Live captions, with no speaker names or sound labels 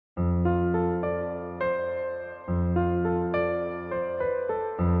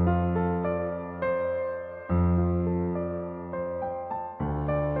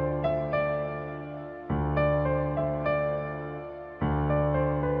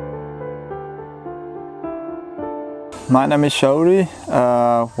My name is Shauri.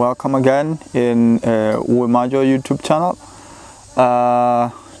 Welcome again in Uwemajo YouTube channel.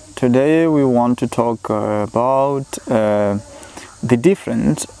 Today we want to talk about the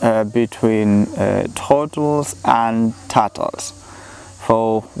difference between turtles and turtles.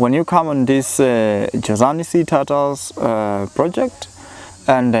 So when you come on this Jazani Sea Turtles project,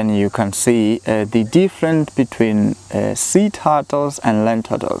 and then you can see the difference between sea turtles and land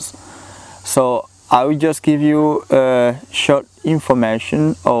turtles. So I will just give you short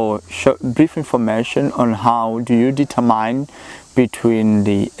information or brief information on how do you determine between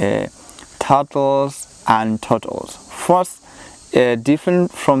the turtles and turtles. First,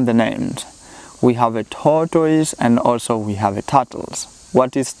 different from the names. We have a tortoise and also we have a turtles.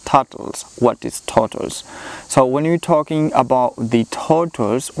 What is turtles? What is turtles? So when you're talking about the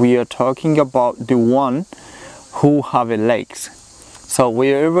turtles, we are talking about the one who have a legs. So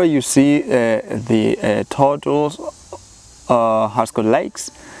wherever you see the turtles has got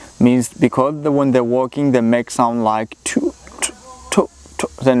legs, means because when they're walking they make sound like two,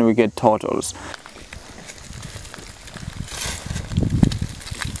 then we get turtles.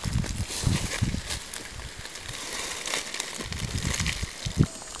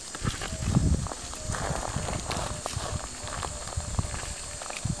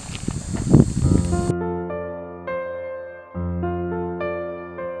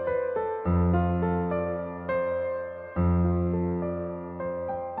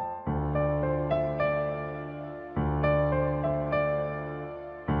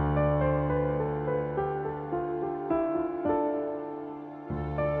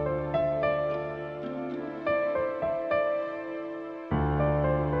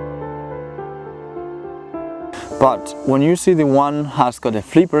 But when you see the one has got a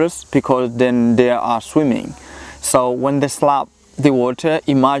flippers, because then they are swimming. So when they slap the water,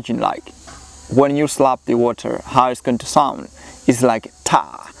 imagine like when you slap the water, how it's going to sound. It's like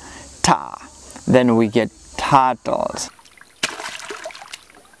ta, ta. Then we get turtles.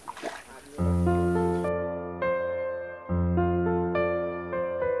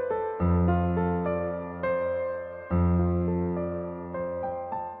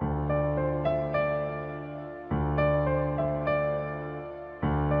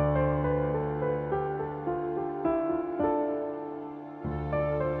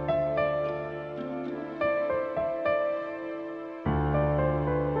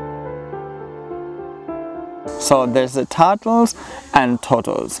 So there's the turtles and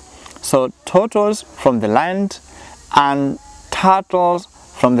turtles. So turtles from the land and turtles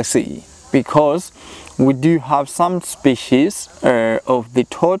from the sea, because we do have some species of the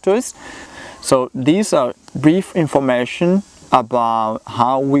tortoise. So these are brief information about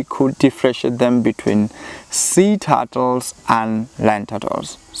how we could differentiate them between sea turtles and land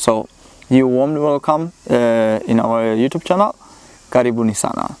turtles. So you're warmly welcome in our YouTube channel. Karibuni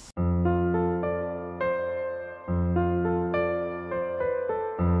sana.